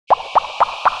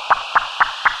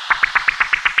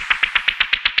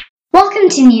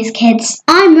to NewzKidz.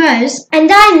 I'm Rose.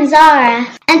 And I'm Zara.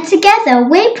 And together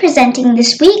we're presenting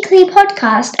this weekly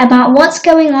podcast about what's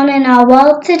going on in our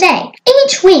world today.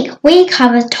 Each week we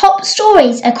cover top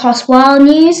stories across world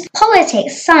news,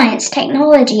 politics, science,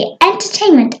 technology,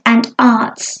 entertainment and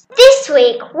arts. This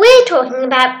week we're talking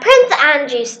about Prince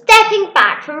Andrew stepping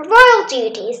back from royal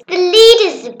duties, the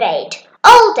leaders' debate,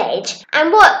 old age,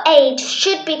 and what age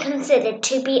should be considered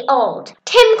to be old.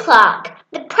 Tim Clark,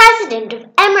 the president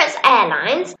of Emirates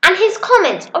Airlines, and his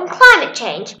comments on climate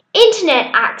change, internet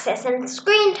access and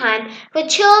screen time for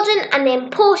children and the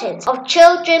importance of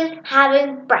children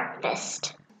having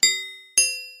breakfast.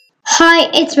 Hi,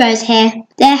 it's Rose here.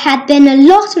 There had been a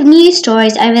lot of news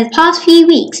stories over the past few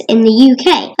weeks in the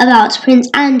UK about Prince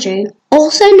Andrew,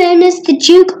 also known as the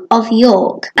Duke of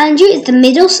York. Andrew is the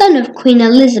middle son of Queen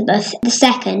Elizabeth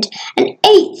II and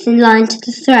eighth in line to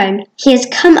the throne. He has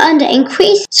come under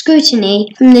increased scrutiny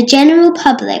from the general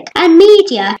public and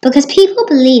media because people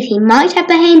believe he might have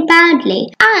behaved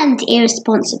badly and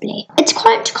irresponsibly. It's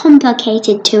quite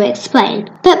complicated to explain,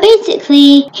 but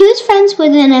basically he was friends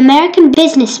with an American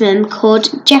businessman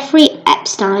called Jeffrey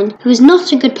Epstein, who was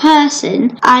not a good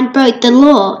person and broke the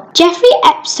law. Jeffrey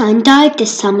Epstein died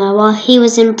this summer while he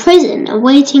was in prison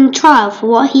awaiting trial for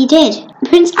what he did.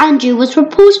 Prince Andrew was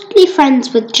reportedly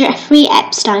friends with Jeffrey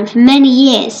Epstein for many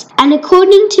years and,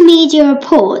 according to media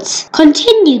reports,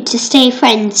 continued to stay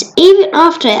friends even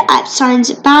after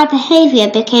Epstein's bad behaviour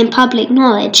became public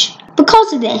knowledge.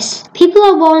 Because of this, people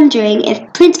are wondering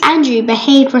if Prince Andrew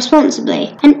behaved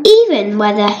responsibly and even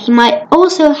whether he might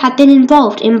also have been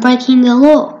involved in breaking the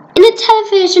law. In a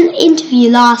television interview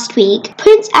last week,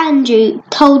 Prince Andrew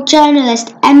told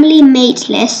journalist Emily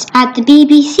Maitlis at the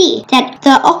BBC that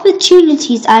the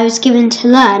opportunities I was given to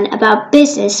learn about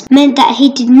business meant that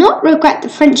he did not regret the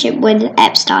friendship with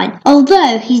Epstein,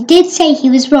 although he did say he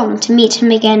was wrong to meet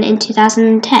him again in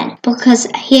 2010 because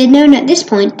he had known at this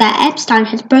point that Epstein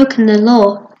had broken the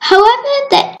law. However,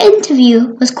 the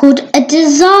interview was called a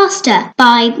disaster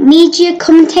by media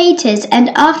commentators, and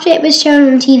after it was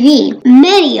shown on TV,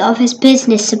 many of his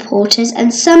business supporters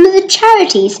and some of the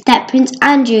charities that Prince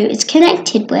Andrew is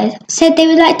connected with said they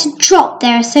would like to drop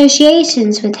their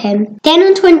associations with him. Then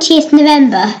on 20th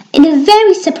November, in a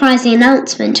very surprising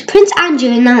announcement, Prince Andrew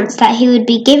announced that he would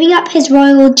be giving up his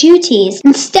royal duties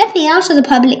and stepping out of the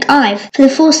public eye for the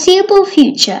foreseeable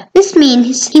future. This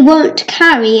means he won't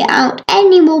carry out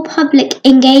any more public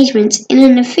engagements in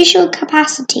an official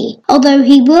capacity, although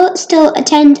he will still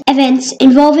attend events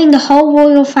involving the whole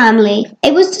royal family.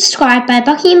 It was described by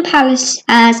Buckingham Palace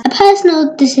as a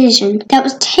personal decision that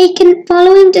was taken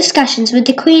following discussions with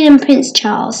the Queen and Prince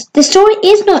Charles. The story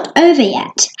is not over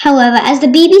yet, however, as the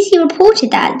BBC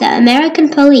reported that the American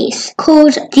police,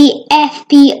 called the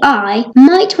FBI,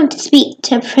 might want to speak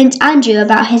to Prince Andrew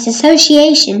about his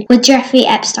association with Jeffrey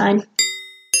Epstein.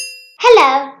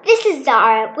 Hello, this is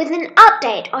Zara with an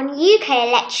update on UK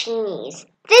election news.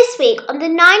 This week, on the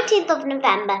 19th of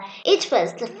November, it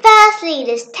was the first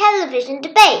leaders' television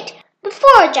debate.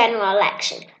 Before a general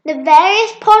election, the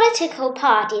various political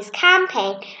parties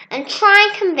campaign and try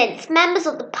and convince members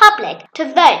of the public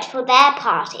to vote for their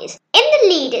parties. In the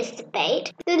leaders'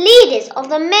 debate, the leaders of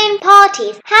the main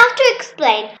parties have to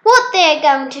explain what they are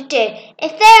going to do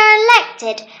if they are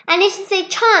elected, and it is a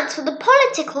chance for the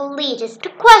political leaders to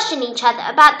question each other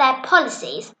about their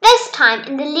policies. This time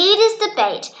in the leaders'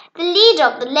 debate, the leader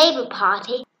of the Labour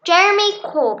Party, Jeremy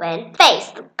Corbyn,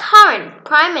 faced the current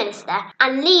Prime Minister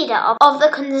and leader of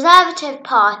the Conservative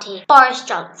Party, Boris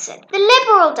Johnson. The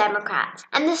Liberal Democrats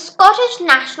and the Scottish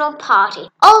National Party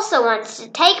also wanted to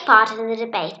take part in the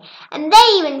debate, and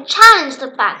they even challenged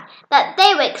the fact that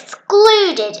they were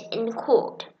excluded in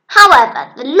court.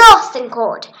 However, they lost in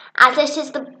court, as it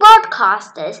is the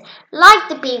broadcasters like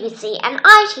the BBC and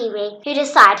ITV who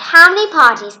decide how many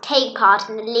parties take part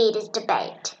in the leaders'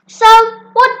 debate. So,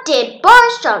 what did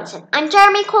Boris Johnson and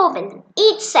Jeremy Corbyn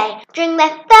each say during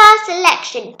their first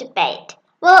election debate?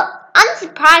 Well,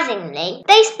 unsurprisingly,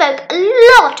 they spoke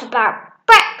a lot about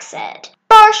Brexit.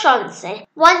 Boris Johnson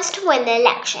wants to win the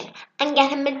election and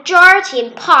get a majority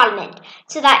in Parliament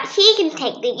so that he can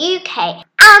take the UK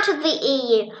out of the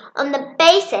EU on the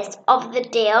basis of the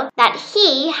deal that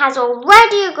he has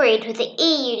already agreed with the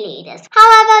EU leaders.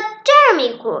 However,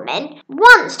 Jeremy Corbyn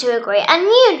wants to agree a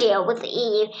new deal with the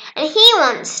EU, and he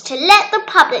wants to let the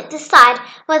public decide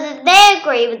whether they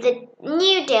agree with the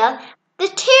new deal The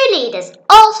two leaders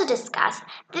also discussed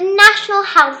the National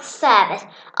Health Service,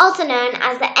 also known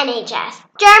as the NHS.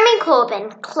 Jeremy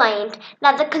Corbyn claimed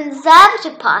that the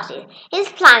Conservative Party is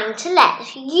planning to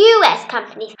let US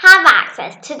companies have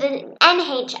access to the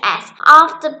NHS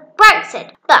after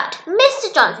Brexit, but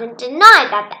Mr Johnson denied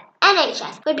that the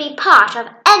NHS would be part of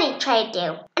any trade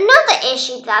deal. Another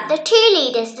issue that the two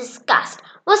leaders discussed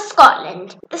was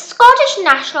Scotland. The Scottish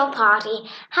National Party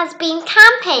has been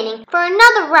campaigning for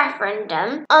another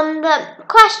referendum on the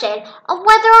question of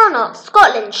whether or not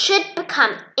Scotland should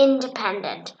become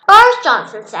independent. Boris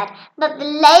Johnson said that the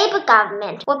Labour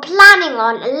government were planning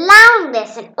on allowing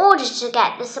this in order to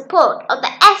get the support of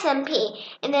the SNP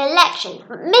in the election,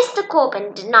 but Mr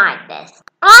Corbyn denied this.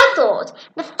 I thought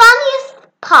the funniest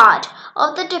part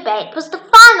of the debate was the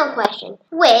final question,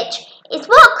 which is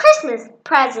what Christmas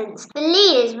presents the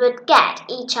leaders would get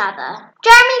each other.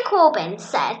 Jeremy Corbyn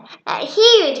said that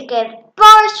he would give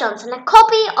Boris Johnson a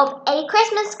copy of A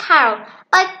Christmas Carol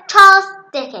by Charles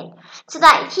Dickens so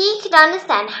that he could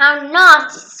understand how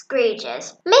nasty Scrooge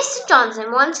is. Mr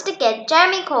Johnson wanted to give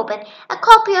Jeremy Corbyn a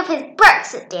copy of his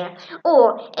Brexit deal,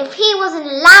 or if he wasn't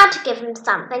allowed to give him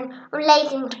something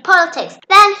relating to politics,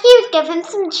 then he would give him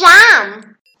some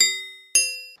jam.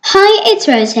 Hi, it's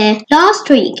Rose here. Last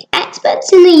week,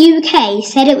 experts in the UK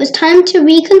said it was time to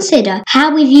reconsider how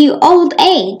we view old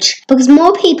age because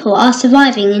more people are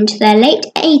surviving into their late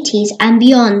 80s and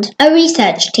beyond. A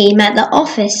research team at the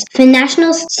Office for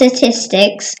National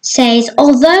Statistics says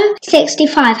although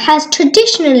 65 has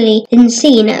traditionally been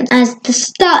seen as the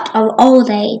start of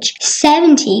old age,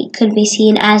 70 could be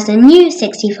seen as the new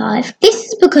 65. This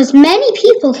is because many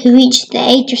people who reach the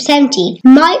age of 70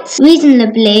 might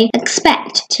reasonably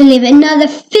expect to live another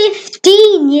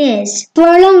 15 years. For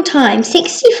a long time,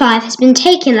 65 has been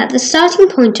taken at the starting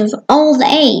point of old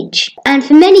age, and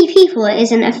for many people it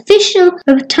is an official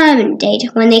retirement date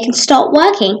when they can stop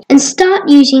working and start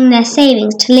using their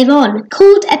savings to live on,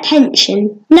 called a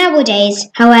pension. Nowadays,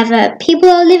 however, people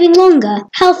are living longer,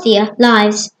 healthier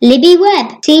lives. Libby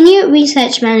Webb, Senior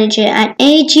Research Manager at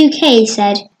Age UK,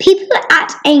 said, people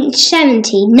at age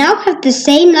 70 now have the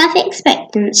same life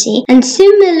expectancy and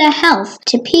similar health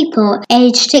to people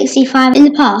aged 65 in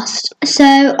the past. So,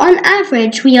 on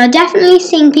average, we are definitely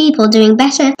seeing people doing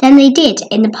better than they did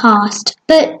in the past.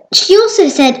 But she also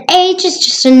said age is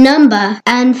just a number,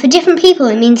 and for different people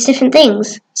it means different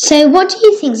things. So what do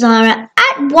you think, Zara?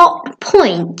 At what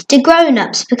point do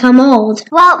grown-ups become old?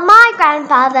 Well, my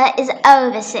grandfather is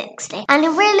over 60,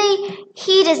 and really,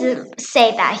 he doesn't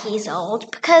say that he's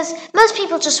old, because most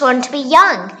people just want to be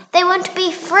young. They want to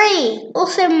be free.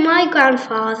 Also, my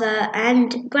grandfather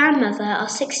and grandmother are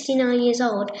 69 years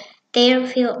old. They don't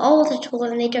feel old at all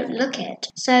and they don't look it.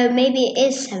 So maybe it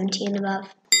is 70 and above.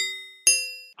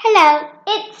 Hello,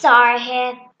 it's Zara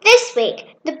here. This week,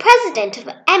 the president of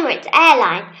Emirates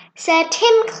Airlines, Sir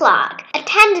Tim Clark,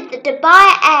 attended the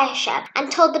Dubai Air Show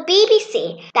and told the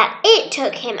BBC that it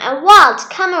took him a while to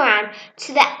come around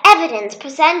to the evidence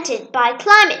presented by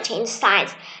climate change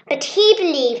science, but he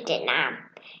believed it now.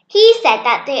 He said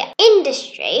that the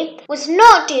industry was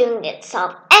not doing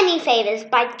itself any favours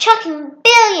by chucking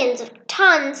billions of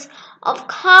tons of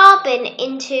carbon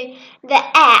into the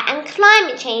air, and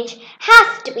climate change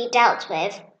has to be dealt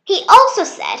with. He also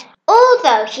said,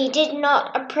 although he did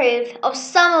not approve of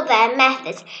some of their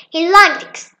methods, he liked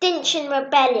Extinction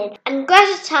Rebellion and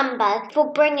Greta Thunberg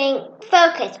for bringing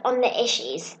focus on the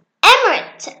issues.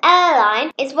 Emirates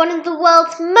Airlines is one of the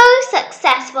world's most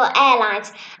successful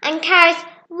airlines and carries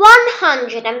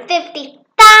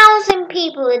 150,000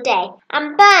 people a day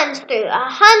and burns through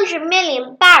 100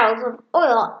 million barrels of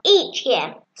oil each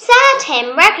year. Sir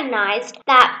Tim recognised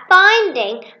that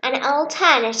finding an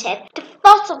alternative to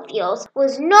fossil fuels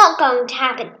was not going to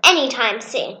happen anytime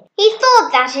soon. He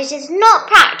thought that it is not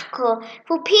practical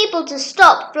for people to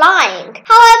stop flying.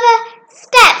 However,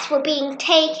 steps were being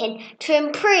taken to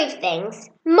improve things.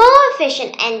 More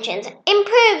efficient engines,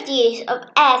 improved use of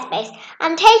airspace,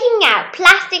 and taking out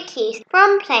plastic use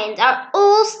from planes are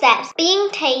all steps being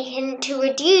taken to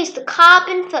reduce the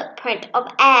carbon footprint of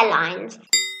airlines.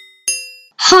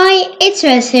 Hi, it's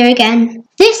Rose here again.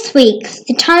 This week,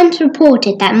 The Times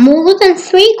reported that more than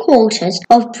 3/4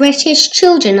 of British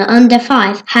children under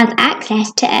 5 have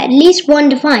access to at least one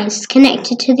device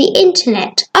connected to the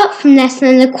internet, up from less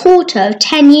than a quarter of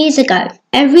 10 years ago.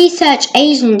 A research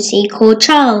agency called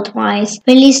Childwise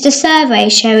released a survey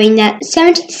showing that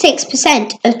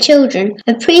 76% of children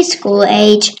of preschool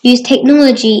age use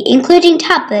technology, including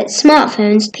tablets,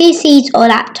 smartphones, PCs or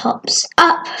laptops,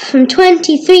 up from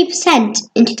 23%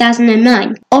 in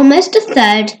 2009. Almost a third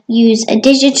 1/3 use a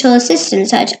digital assistant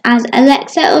such as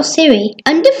Alexa or Siri.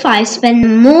 Under 5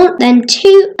 spend more than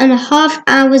 2.5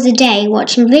 hours a day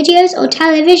watching videos or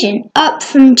television, up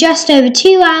from just over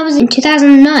 2 hours in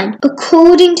 2009,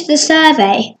 according to the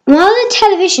survey. While the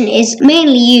television is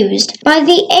mainly used, by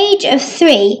the age of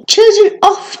 3, children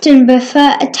often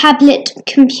prefer a tablet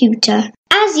computer.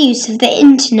 As use of the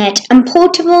internet and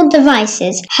portable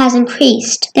devices has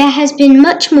increased, there has been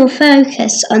much more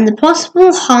focus on the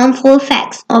possible harmful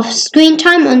effects of screen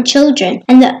time on children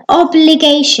and the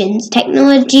obligations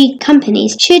technology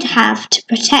companies should have to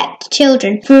protect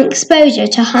children from exposure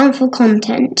to harmful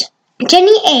content.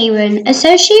 Jenny Aaron,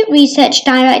 Associate Research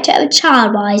Director of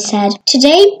Childwise, said,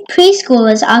 "Today,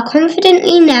 preschoolers are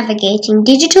confidently navigating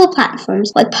digital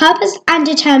platforms with purpose and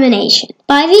determination.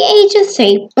 By the age of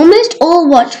 3, almost all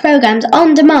watch programs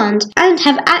on demand and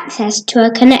have access to a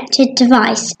connected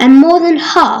device, and more than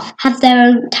half have their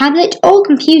own tablet or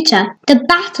computer. The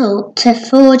battle to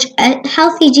forge a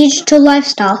healthy digital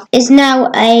lifestyle is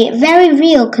now a very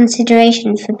real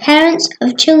consideration for parents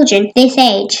of children this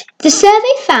age." The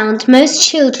survey found most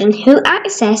children who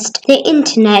accessed the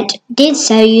internet did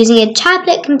so using a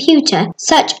tablet computer,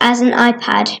 such as an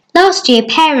iPad. Last year,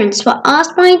 parents were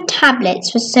asked why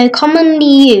tablets were so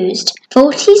commonly used.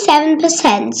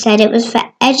 47% said it was for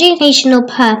educational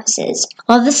purposes,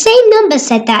 while the same number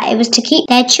said that it was to keep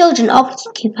their children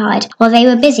occupied while they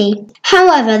were busy.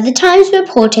 However, the Times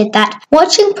reported that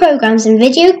watching programs and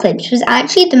video clips was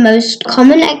actually the most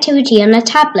common activity on a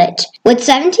tablet, with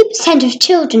 70% of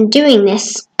children doing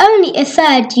this. Only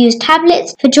 1/3 used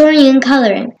tablets for drawing and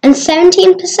colouring, and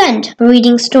 17% for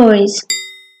reading stories.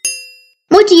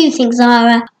 What do you think,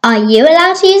 Zara? Are you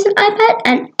allowed to use an iPad?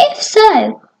 And if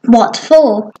so, what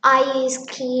for? I use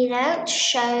Keynote,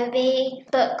 Shobi,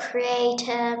 Book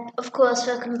Creator, of course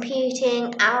for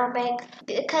computing, Arabic,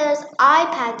 because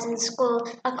iPads in school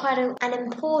are quite an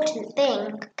important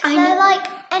thing. They're like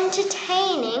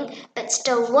entertaining but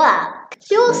still work.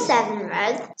 You're 7,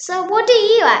 Rose, so what do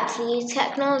you actually use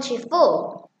technology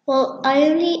for? Well, I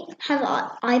only have an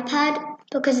iPad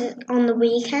because it's on the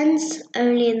weekends,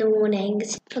 only in the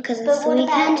mornings, because it's the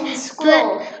weekend. About in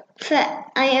school? But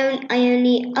I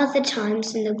only other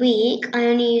times in the week I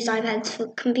only use iPads for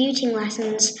computing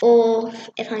lessons or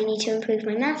if I need to improve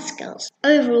my math skills.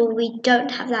 Overall, we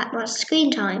don't have that much screen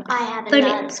time. I have a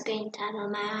lot of screen time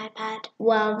on my iPad.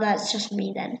 Well, that's just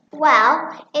me then. Well,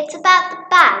 it's about the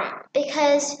balance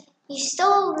because you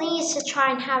still need to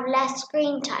try and have less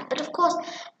screen time. But of course,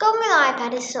 going with an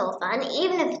iPad is still fun,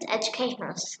 even if it's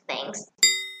educational things.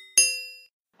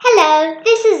 Hello,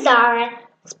 this is Zara.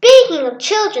 Speaking of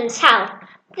children's health,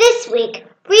 this week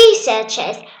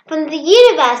researchers from the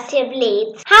University of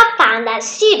Leeds have found that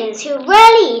students who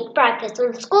rarely eat breakfast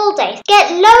on school days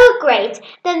get lower grades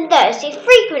than those who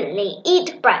frequently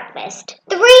eat breakfast.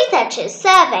 The researchers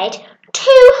surveyed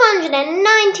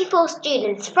 294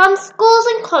 students from schools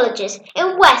and colleges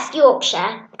in West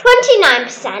Yorkshire.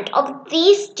 29% of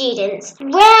these students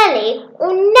rarely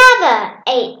or never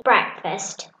ate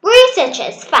breakfast.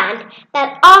 Researchers found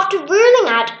that after ruling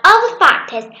out other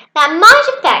factors that might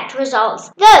affect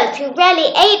results, those who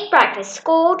rarely ate breakfast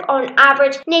scored on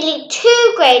average nearly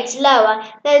 2 grades lower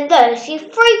than those who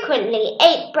frequently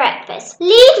ate breakfast.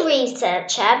 Lead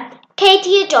researcher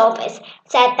Katie Adolphus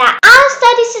said that our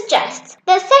study suggests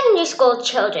that secondary school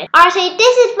children are at a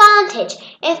disadvantage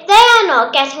if they are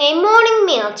not getting a morning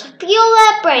meal to fuel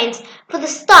their brains for the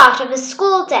start of a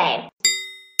school day.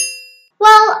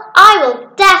 Well, I will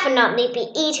definitely be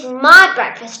eating my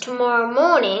breakfast tomorrow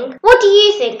morning. What do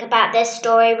you think about this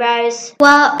story, Rose?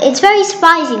 Well, it's very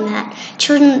surprising that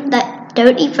children that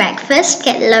don't eat breakfast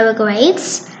get lower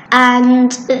grades,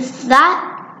 and that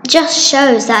just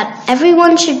shows that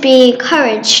everyone should be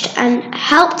encouraged and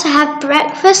help to have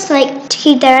breakfast, to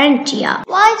keep their energy up.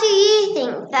 Why do you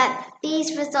think that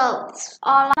these results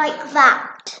are like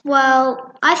that?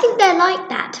 Well, I think they're like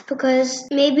that because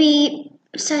maybe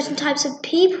certain types of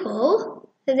people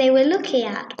that they were looking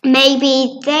at,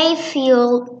 maybe they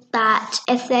feel that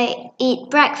if they eat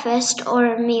breakfast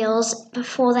or meals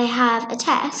before they have a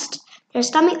test, their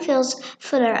stomach feels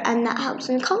fuller and that helps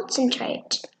them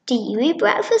concentrate. Do you eat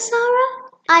breakfast, Sarah?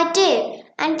 I do.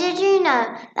 And did you know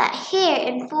that here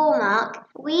in Formark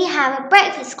we have a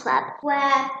breakfast club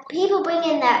where people bring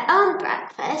in their own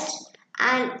breakfast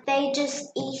and they just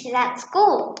eat it at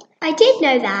school? I did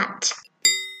know that.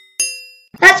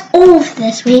 That's all for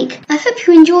this week. I hope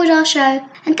you enjoyed our show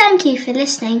and thank you for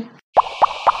listening.